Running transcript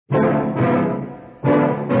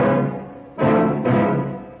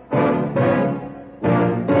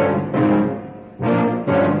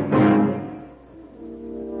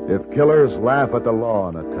If killers laugh at the law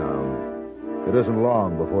in a town, it isn't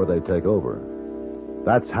long before they take over.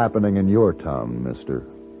 That's happening in your town, mister.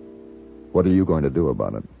 What are you going to do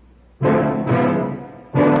about it?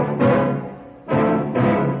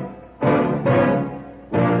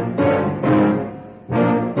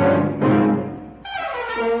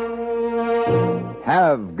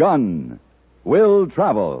 Have Gun Will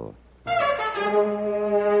Travel.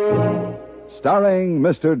 Starring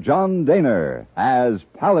Mr. John Daner as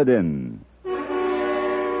Paladin.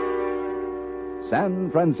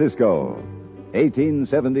 San Francisco,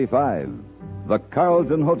 1875. The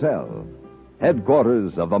Carlton Hotel,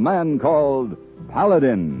 headquarters of the man called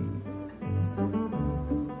Paladin.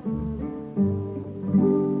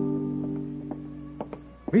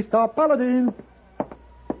 Mr. Paladin.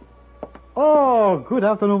 Oh, good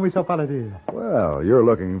afternoon, Mr. Paladin. Well, you're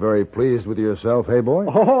looking very pleased with yourself, hey, boy?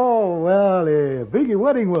 Oh, well, a big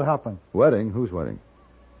wedding will happen. Wedding? Whose wedding?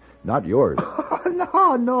 Not yours.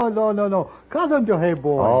 No. Cousin to hey,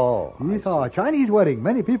 boy. Oh. It's a Chinese wedding.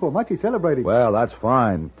 Many people much celebrating. Well, that's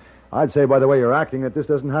fine. I'd say, by the way you're acting, that this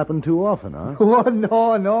doesn't happen too often, huh? Oh,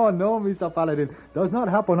 no, Mr. Paladin. Does not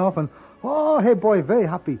happen often. Oh, hey, boy, very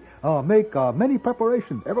happy. Make many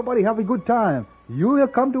preparations. Everybody have a good time. You will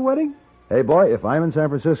come to wedding? Hey, boy, if I'm in San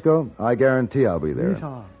Francisco, I guarantee I'll be there. Yes,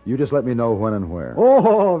 sir. You just let me know when and where.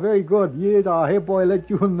 Oh, very good. Yes, hey, boy, let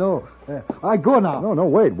you know. I go now. No,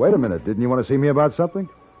 wait a minute. Didn't you want to see me about something?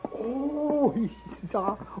 Oh,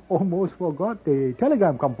 I almost forgot. The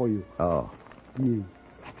telegram come for you. Oh. Yes.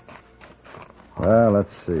 Well,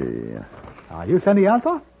 let's see. You send the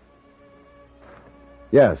answer?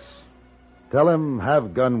 Yes. Tell him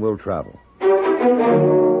Have Gun Will Travel.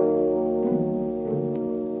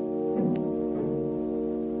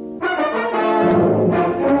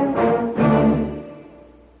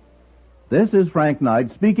 This is Frank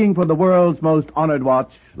Knight speaking for the world's most honored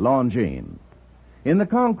watch, Longines. In the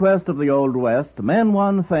conquest of the Old West, men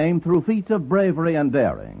won fame through feats of bravery and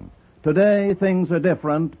daring. Today, things are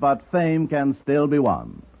different, but fame can still be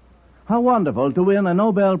won. How wonderful to win a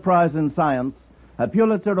Nobel Prize in Science, a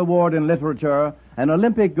Pulitzer Award in Literature, an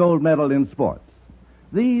Olympic gold medal in sports.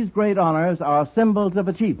 These great honors are symbols of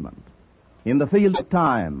achievement. In the field of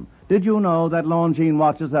time, did you know that Longines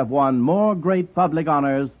watches have won more great public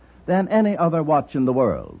honors than any other watch in the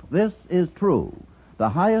world? This is true. The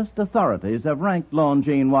highest authorities have ranked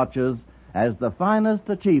Longines watches as the finest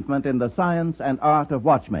achievement in the science and art of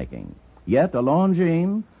watchmaking. Yet a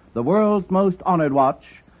Longines, the world's most honored watch,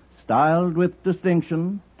 styled with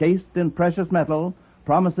distinction, cased in precious metal,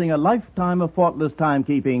 promising a lifetime of faultless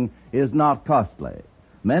timekeeping, is not costly.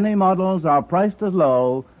 Many models are priced as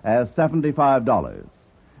low as $75.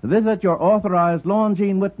 Visit your authorized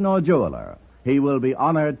Longines Whitnall jeweler. He will be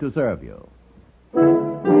honored to serve you.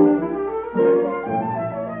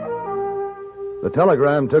 The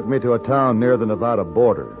telegram took me to a town near the Nevada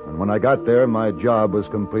border, and when I got there, my job was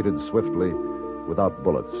completed swiftly, without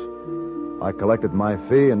bullets. I collected my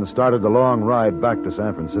fee and started the long ride back to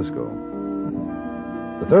San Francisco.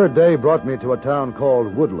 The third day brought me to a town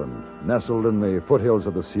called Woodland, nestled in the foothills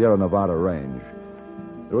of the Sierra Nevada range.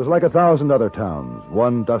 It was like 1,000 other towns,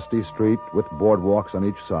 one dusty street with boardwalks on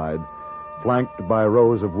each side, flanked by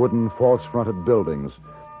rows of wooden, false-fronted buildings,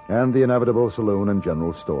 and the inevitable saloon and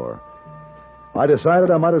general store. I decided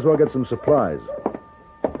I might as well get some supplies.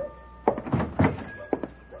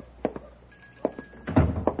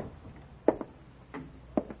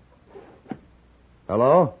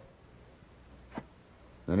 Hello?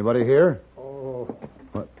 Anybody here? Oh.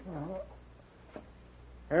 What?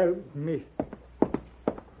 Help me.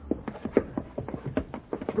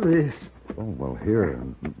 Please. Oh, well, here.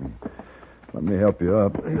 Let me help you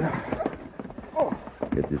up.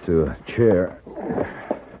 Get you to a chair.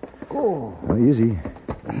 Oh. Now, easy.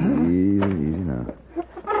 Easy now.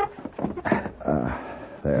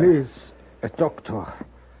 There. Please, a doctor.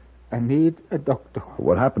 I need a doctor.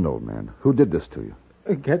 What happened, old man? Who did this to you?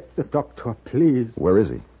 Get the doctor, please. Where is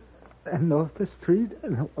he? North the street,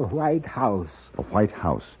 a White House. A White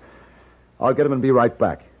House. I'll get him and be right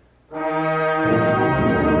back.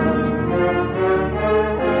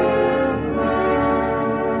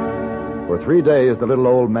 For 3 days, the little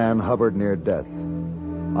old man hovered near death.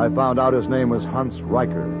 I found out his name was Hans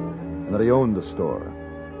Riker, and that he owned the store.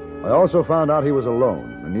 I also found out he was alone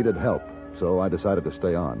and needed help, so I decided to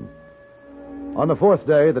stay on. On the 4th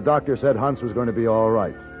day, the doctor said Hans was going to be all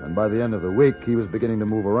right, and by the end of the week, he was beginning to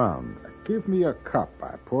move around. Give me a cup.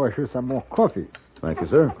 I pour you some more coffee. Thank you,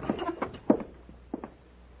 sir.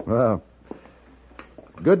 Well,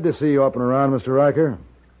 good to see you up and around, Mr. Riker.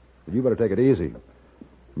 But you better take it easy.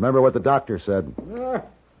 Remember what the doctor said.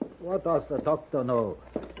 What does the doctor know?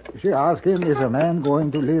 She asked him, is a man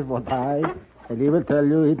going to live or die? And he will tell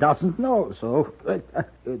you he doesn't know. So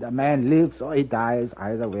the man lives or he dies.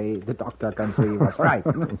 Either way, the doctor can say he was right.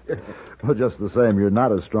 Well, just the same, you're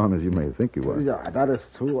not as strong as you may think you are. Yeah, that is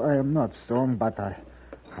true. I am not strong, but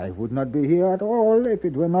I would not be here at all if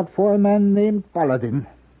it were not for a man named Paladin.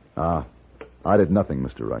 Ah, I did nothing,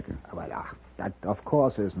 Mr. Riker. Well, that, of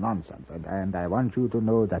course, is nonsense. And I want you to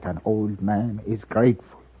know that an old man is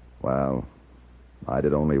grateful. Well, I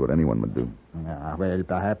did only what anyone would do. Well,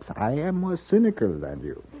 perhaps I am more cynical than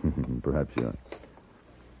you. Perhaps you are.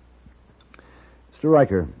 Mr.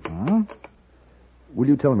 Riker, will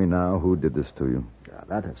you tell me now who did this to you?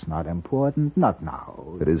 That is not important. Not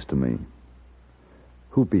now. It is to me.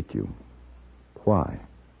 Who beat you? Why?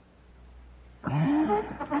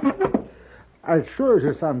 I'll show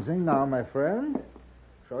you something now, my friend.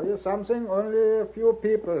 Show you something only a few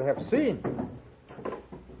people have seen.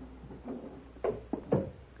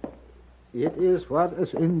 It is what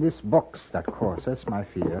is in this box that causes my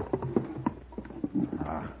fear.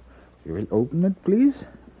 You will open it, please?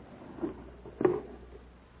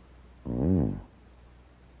 Oh.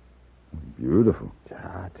 Beautiful.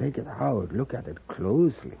 Take it out. Look at it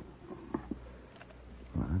closely.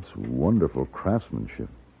 Well, that's wonderful craftsmanship.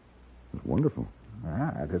 It's wonderful.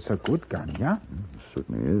 It is a good gun, yeah? It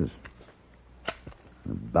certainly is.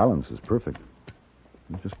 The balance is perfect.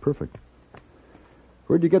 It's just perfect.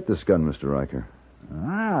 Where'd you get this gun, Mr. Riker?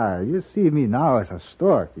 You see me now as a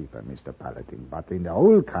storekeeper, Mr. Paladin. But in the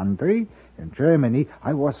old country, in Germany,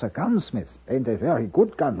 I was a gunsmith, and a very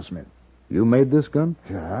good gunsmith. You made this gun?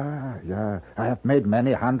 Yeah. I have made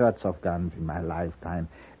many hundreds of guns in my lifetime.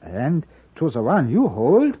 And to the one you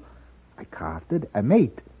hold, I crafted a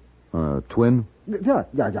mate. Twin? Yeah,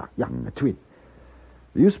 a twin.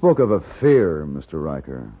 You spoke of a fear, Mr.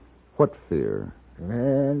 Riker. What fear?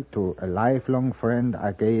 Well, to a lifelong friend,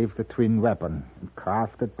 I gave the twin weapon,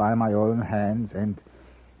 crafted by my own hands, and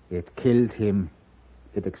it killed him.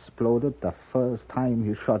 It exploded the first time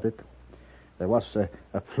he shot it. There was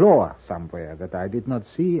a flaw somewhere that I did not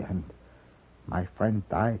see, and my friend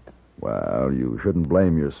died. Well, you shouldn't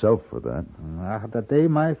blame yourself for that. The day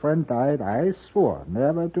my friend died, I swore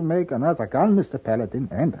never to make another gun, Mr. Paladin,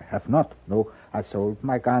 and I have not. No, I sold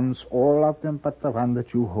my guns, all of them but the one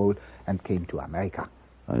that you hold, and came to America.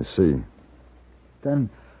 I see. Then,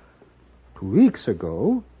 2 weeks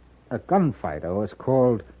ago, a gunfighter was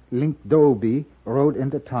called Link Dobie rode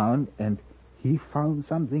into town, and he found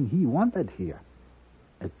something he wanted here.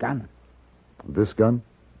 A gun. This gun?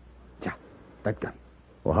 Yeah, that gun.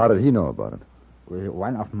 Well, how did he know about it? Well,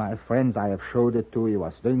 one of my friends I have showed it to, he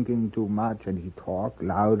was drinking too much, and he talked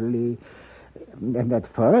loudly. And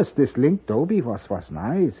at first, this Link Dobie was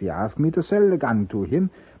nice. He asked me to sell the gun to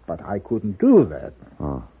him, but I couldn't do that.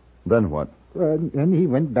 Oh. Then what? And he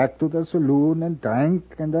went back to the saloon and drank,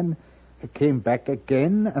 and then he came back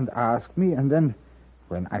again and asked me, and then,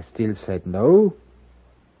 when I still said no,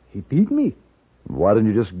 he beat me. Why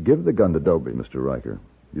didn't you just give the gun to Dobie, Mr. Riker?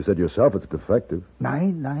 You said yourself it's defective.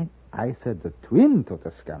 Nein. I said the twin to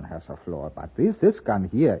this gun has a flaw, but this gun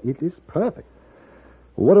here, it is perfect.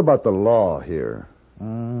 What about the law here?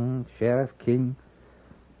 Sheriff King,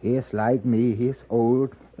 he is like me. He is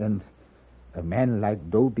old, and a man like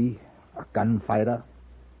Dobie, a gunfighter,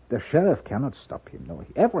 the sheriff cannot stop him. No,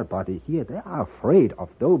 everybody here, they are afraid of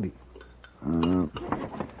Dobie.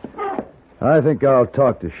 I think I'll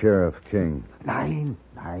talk to Sheriff King. Nein.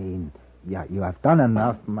 Yeah, you have done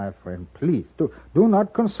enough, my friend. Please, do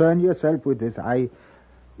not concern yourself with this. I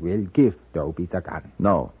will give Dobie the gun.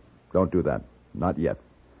 No, don't do that. Not yet.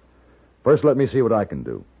 First, let me see what I can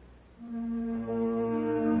do.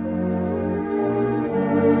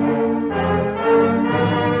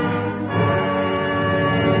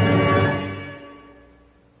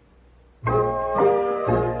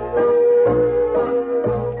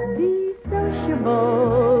 Be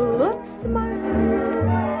sociable, look smart,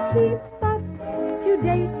 keep up to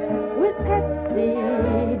date with Pepsi.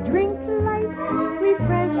 Drink light,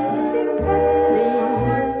 refreshing Pepsi.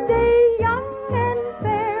 Stay young and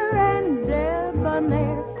fair and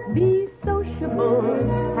debonair. Be sociable,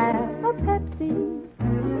 have a Pepsi.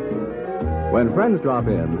 When friends drop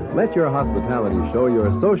in, let your hospitality show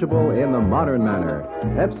you're sociable in the modern manner.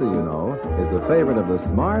 Pepsi, you know, is the favorite of the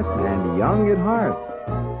smart and young at heart.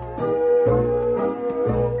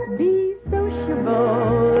 Be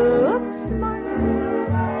sociable, look smart,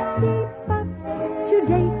 keep up to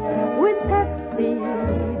date with Pepsi.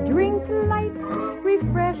 Drink light,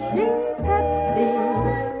 refreshing Pepsi.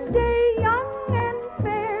 Stay young and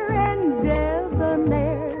fair and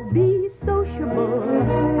debonair. Be sociable,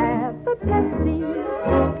 have a Pepsi.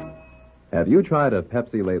 Have you tried a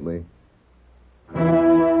Pepsi lately?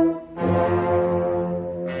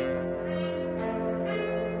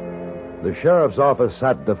 The sheriff's office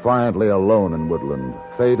sat defiantly alone in Woodland,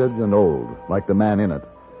 faded and old, like the man in it,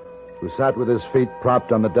 who sat with his feet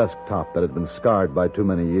propped on the desktop that had been scarred by too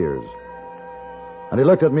many years. And he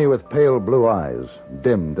looked at me with pale blue eyes,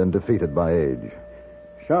 dimmed and defeated by age.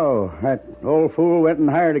 So, that old fool went and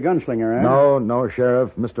hired a gunslinger, eh? No,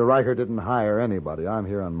 Sheriff. Mr. Riker didn't hire anybody. I'm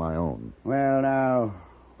here on my own. Well, now,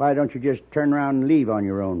 why don't you just turn around and leave on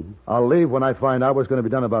your own? I'll leave when I find out what's going to be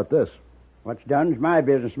done about this. What's done's my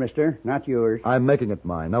business, mister, not yours. I'm making it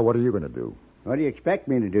mine. Now, what are you going to do? What do you expect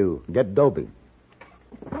me to do? Get Dobie.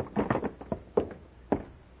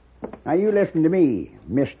 Now, you listen to me,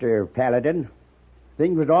 Mr. Paladin.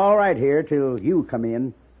 Things was all right here till you come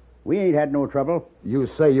in. We ain't had no trouble. You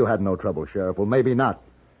say you had no trouble, Sheriff. Well, maybe not.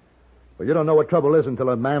 But you don't know what trouble is until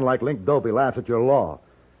a man like Link Dobie laughs at your law.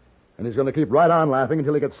 And he's going to keep right on laughing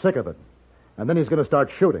until he gets sick of it. And then he's going to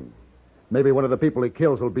start shooting. Maybe one of the people he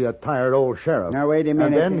kills will be a tired old sheriff. Now, wait a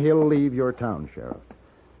minute. And then he'll leave your town, Sheriff.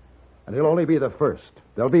 And he'll only be the first.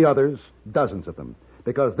 There'll be others, dozens of them.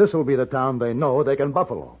 Because this will be the town they know they can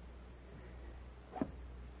buffalo.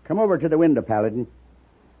 Come over to the window, Paladin.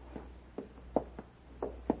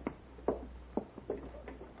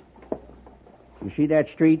 You see that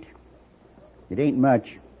street? It ain't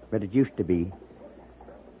much, but it used to be.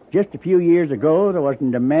 Just a few years ago, there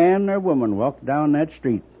wasn't a man or woman walked down that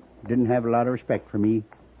street. Didn't have a lot of respect for me.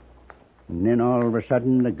 And then all of a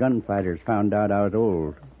sudden, the gunfighters found out I was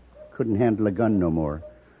old. Couldn't handle a gun no more.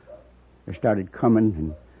 They started coming,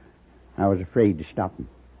 and I was afraid to stop them.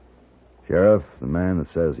 Sheriff, the man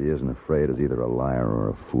that says he isn't afraid is either a liar or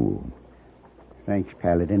a fool. Thanks,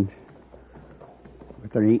 Paladin.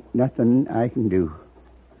 But there ain't nothing I can do.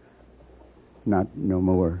 Not no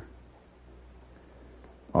more.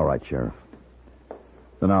 All right, Sheriff.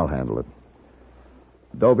 Then I'll handle it.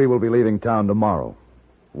 Dobie will be leaving town tomorrow,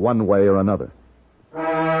 one way or another.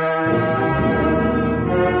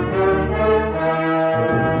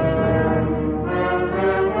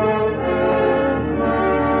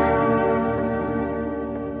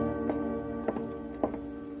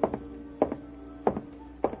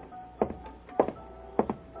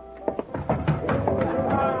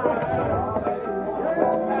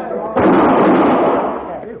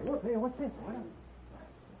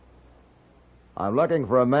 I'm looking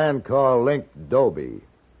for a man called Link Dobie.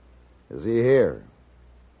 Is he here?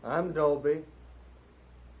 I'm Dobie.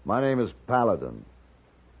 My name is Paladin.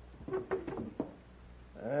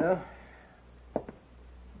 Well,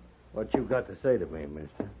 what you got to say to me,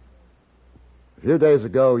 mister? A few days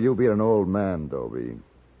ago, you beat an old man, Dobie.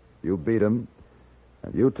 You beat him,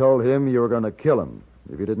 and you told him you were going to kill him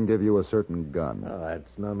if he didn't give you a certain gun. Oh,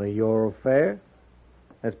 that's none of your affair.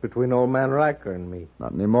 That's between old man Riker and me.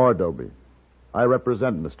 Not anymore, Dobie. I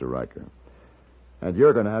represent Mr. Riker. And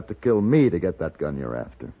you're going to have to kill me to get that gun you're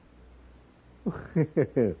after.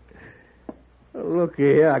 Look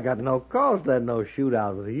here, I got no cause to have no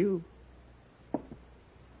shootout with you.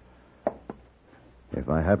 If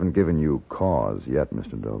I haven't given you cause yet,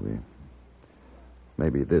 Mr. Dobie,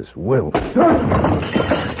 maybe this will.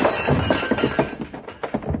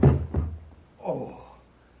 Oh.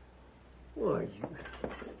 Why, you...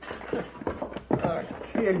 I'll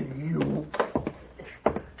kill you.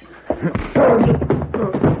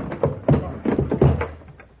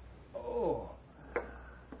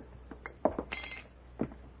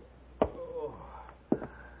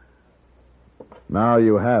 Now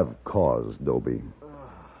you have cause, Dobie.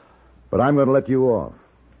 But I'm going to let you off.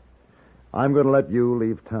 I'm going to let you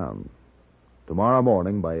leave town. Tomorrow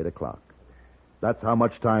morning by 8 o'clock. That's how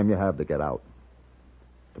much time you have to get out.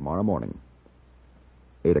 Tomorrow morning,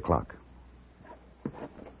 8 o'clock.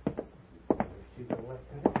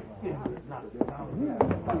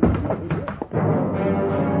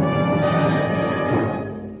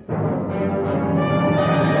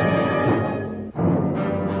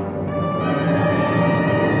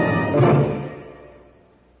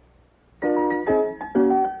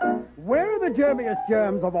 Germiest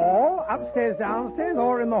germs of all, upstairs, downstairs,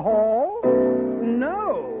 or in the hall?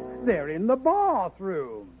 No, they're in the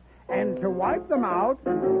bathroom. And to wipe them out,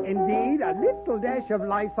 indeed, a little dash of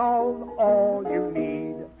Lysol's all you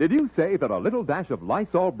need. Did you say that a little dash of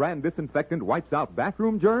Lysol brand disinfectant wipes out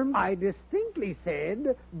bathroom germs? I distinctly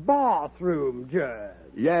said bathroom germs.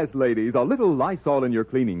 Yes, ladies, a little Lysol in your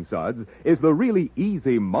cleaning suds is the really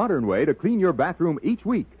easy, modern way to clean your bathroom each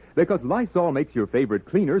week Because Lysol makes your favorite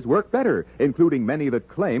cleaners work better, including many that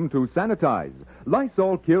claim to sanitize.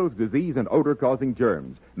 Lysol kills disease and odor-causing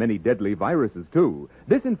germs, many deadly viruses, too.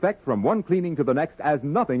 Disinfect from one cleaning to the next as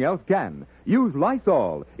nothing else can. Use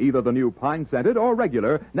Lysol, either the new pine-scented or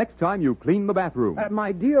regular, next time you clean the bathroom.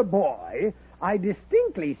 My dear boy, I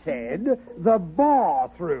distinctly said the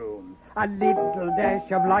bathroom. A little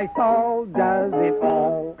dash of Lysol does it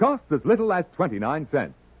all. Costs as little as 29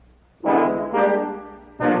 cents.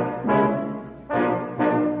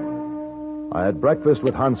 I had breakfast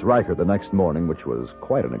with Hans Reicher the next morning, which was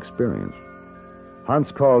quite an experience.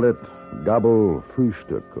 Hans called it Gabel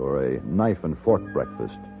Frühstück, or a knife and fork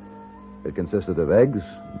breakfast. It consisted of eggs,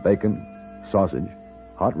 bacon, sausage,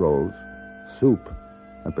 hot rolls, soup,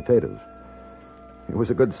 and potatoes. It was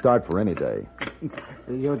a good start for any day.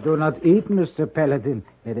 You do not eat, Mr. Paladin.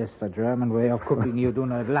 It is the German way of cooking you do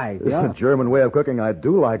not like. It's Yeah? a German way of cooking I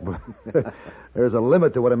do like, but there's a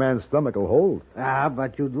limit to what a man's stomach will hold.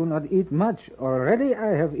 But you do not eat much. Already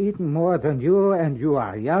I have eaten more than you, and you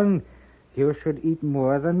are young. You should eat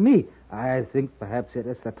more than me. I think perhaps it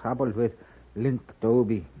is the trouble with Link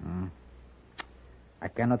Dobie. I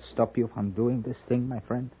cannot stop you from doing this thing, my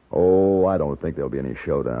friend. Oh, I don't think there'll be any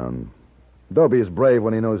showdown. Dobie is brave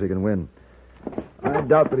when he knows he can win. I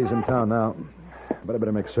doubt that he's in town now, but I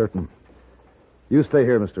better make certain. You stay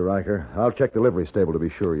here, Mr. Riker. I'll check the livery stable to be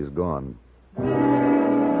sure he's gone.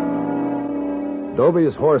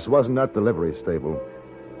 Dobie's horse wasn't at the livery stable.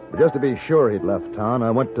 But just to be sure he'd left town,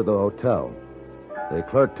 I went to the hotel. The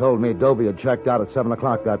clerk told me Dobie had checked out at 7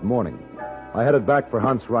 o'clock that morning. I headed back for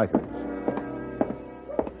Hans Riker's.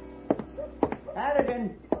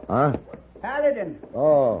 Paladin! Huh? Paladin!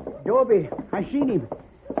 Oh. Dobie, I seen him.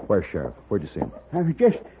 Where's Sheriff? Where'd you see him? I was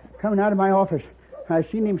just coming out of my office. I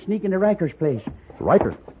seen him sneak into Riker's place.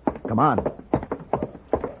 Riker? Come on.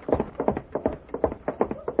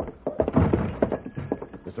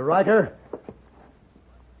 Mr. Riker?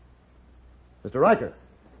 Mr. Riker?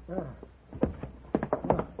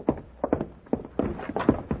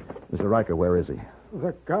 Mr. Riker, where is he?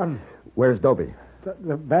 The gun. Where's Dobie?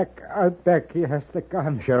 The back, out back, he has the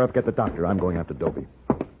gun. Sheriff, get the doctor. I'm going after Dobie.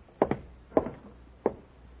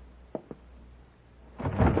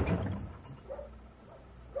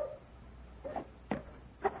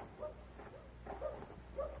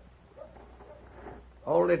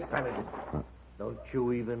 Hold it, Paladin. Don't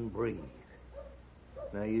you even breathe.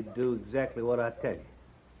 Now, you do exactly what I tell you.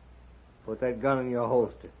 Put that gun in your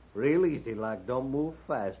holster. Real easy, like don't move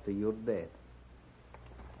fast or you're dead.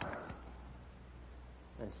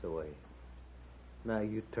 That's the way. Now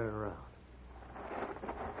you turn around.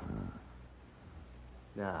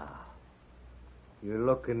 Now, you're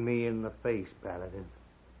looking me in the face, Paladin.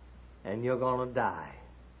 And you're gonna die.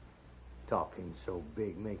 Talking so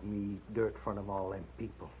big, make me eat dirt in front of all them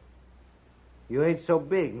people. You ain't so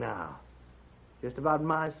big now. Just about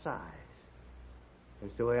my size.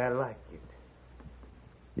 That's the way I like it.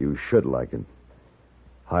 You should like it.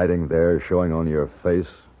 Hiding there, showing on your face,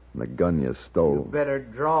 and the gun you stole. You better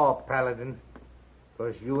draw, Paladin,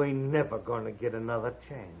 because you ain't never going to get another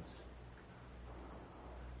chance.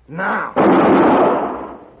 Now!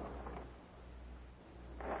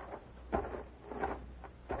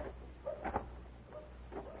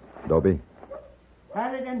 Dobie?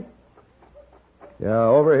 Paladin, Yeah,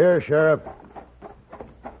 over here, Sheriff.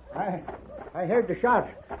 I heard the shot.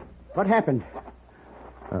 What happened?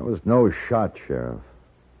 That was no shot, Sheriff.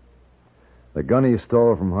 The gun he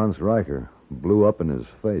stole from Hans Riker blew up in his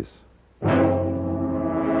face.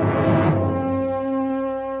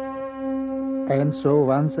 And so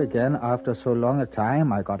once again, after so long a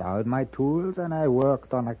time, I got out my tools and I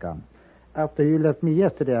worked on a gun. After you left me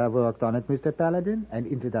yesterday, I worked on it, Mr. Paladin, and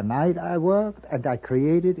into the night I worked, and I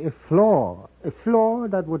created a flaw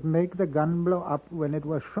that would make the gun blow up when it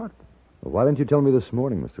was shot. Well, why didn't you tell me this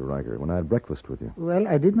morning, Mr. Riker, when I had breakfast with you? Well,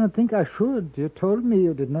 I did not think I should. You told me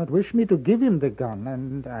you did not wish me to give him the gun,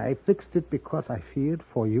 and I fixed it because I feared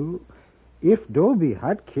for you. If Dobie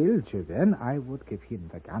had killed you, then I would give him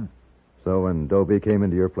the gun. So when Dobie came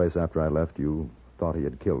into your place after I left, you thought he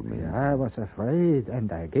had killed me? Yeah, I was afraid,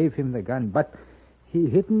 and I gave him the gun, but he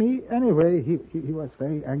hit me anyway. He was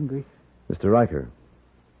very angry. Mr. Riker,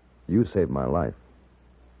 you saved my life.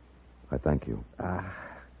 I thank you.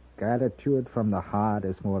 Gratitude from the heart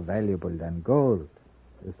is more valuable than gold.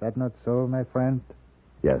 Is that not so, my friend?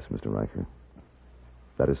 Yes, Mr. Riker.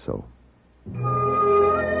 That is so.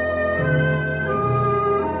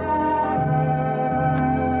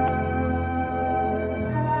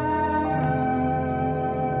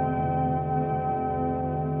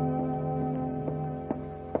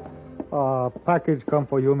 package come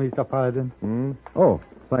for you, Mr. Paladin. Oh,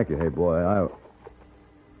 thank you, hey boy.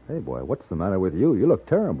 Hey boy, what's the matter with you? You look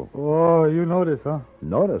terrible. Oh, you notice, huh?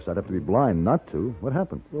 Notice? I'd have to be blind not to. What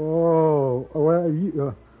happened? Oh, well,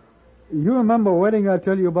 you remember a wedding I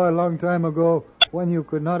tell you about a long time ago when you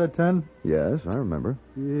could not attend? Yes, I remember.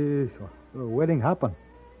 Yes, a wedding happened.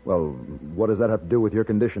 Well, what does that have to do with your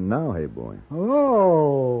condition now, hey boy?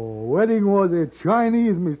 Oh, wedding was a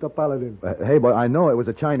Chinese, Mr. Paladin. Hey boy, I know it was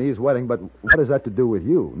a Chinese wedding, but what has that to do with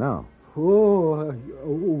you now?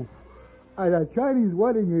 At a Chinese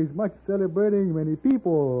wedding is much celebrating, many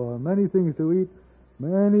people, many things to eat,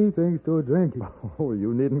 many things to drink. Oh,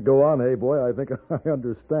 you needn't go on, hey boy. I think I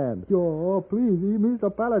understand. Oh, please, Mr.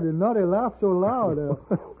 Paladin, not a laugh so loud.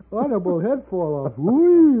 Honorable head fall off.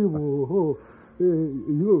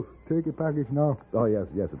 You take a package now. Oh, yes,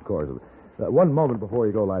 of course. One moment before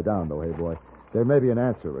you go lie down, though, hey boy. There may be an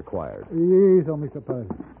answer required. Yes, Mr.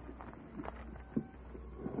 Paladin.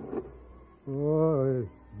 Oh,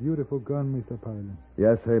 beautiful gun, Mr. Paladin.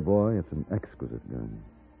 Yes, hey boy, it's an exquisite gun.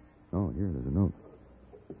 Oh, here, there's a note.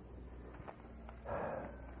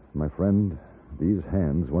 My friend, these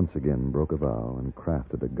hands once again broke a vow and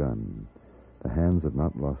crafted a gun. The hands have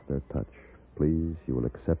not lost their touch. Please, you will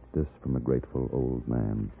accept this from a grateful old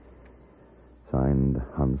man. Signed,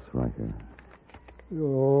 Hans Riker.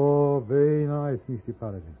 Oh, very nice, Mr.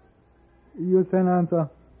 Paladin. You send answer?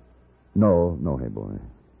 No, hey boy.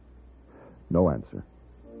 No answer.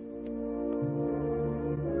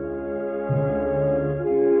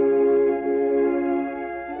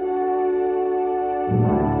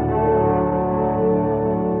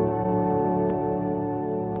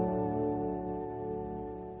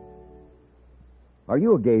 Are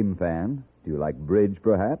you a game fan? Do you like bridge,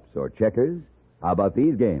 perhaps, or checkers? How about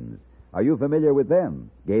these games? Are you familiar with them?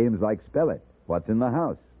 Games like Spell It, What's in the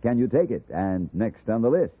House, Can You Take It, and Next on the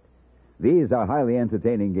List. These are highly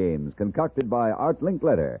entertaining games concocted by Art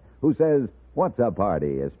Linkletter, who says, what's a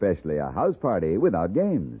party, especially a house party, without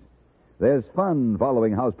games? There's fun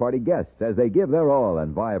following house party guests as they give their all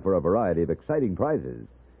and vie for a variety of exciting prizes.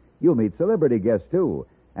 You'll meet celebrity guests, too,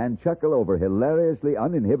 and chuckle over hilariously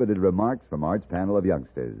uninhibited remarks from Art's panel of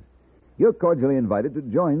youngsters. You're cordially invited to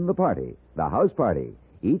join the party, the house party,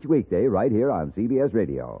 each weekday right here on CBS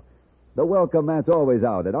Radio. The welcome mat's always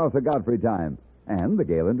out at Arthur Godfrey time, and the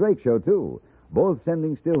Gale and Drake Show, too, both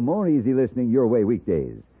sending still more easy listening your way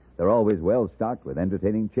weekdays. They're always well-stocked with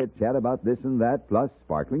entertaining chit-chat about this and that, plus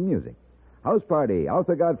sparkling music. House Party,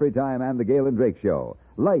 Arthur Godfrey Time, and the Gale and Drake Show.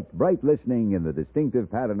 Light, bright listening in the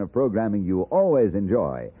distinctive pattern of programming you always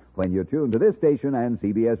enjoy when you're tuned to this station and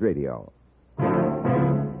CBS Radio.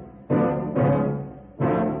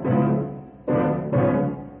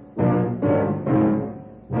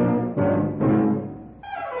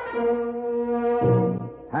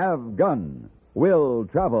 Have Gun, Will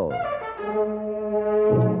Travel.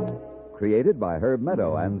 Created by Herb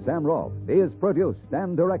Meadow and Sam Rolfe, is produced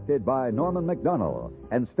and directed by Norman MacDonald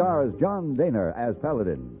and stars John Daner as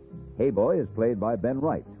Paladin. Hey Boy is played by Ben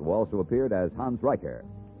Wright, who also appeared as Hans Riker.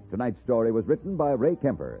 Tonight's story was written by Ray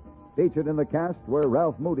Kemper. Featured in the cast were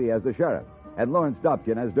Ralph Moody as the sheriff and Lawrence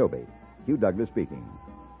Dobkin as Dobie. Hugh Douglas speaking.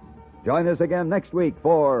 Join us again next week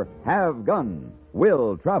for Have Gun,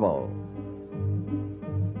 Will Travel.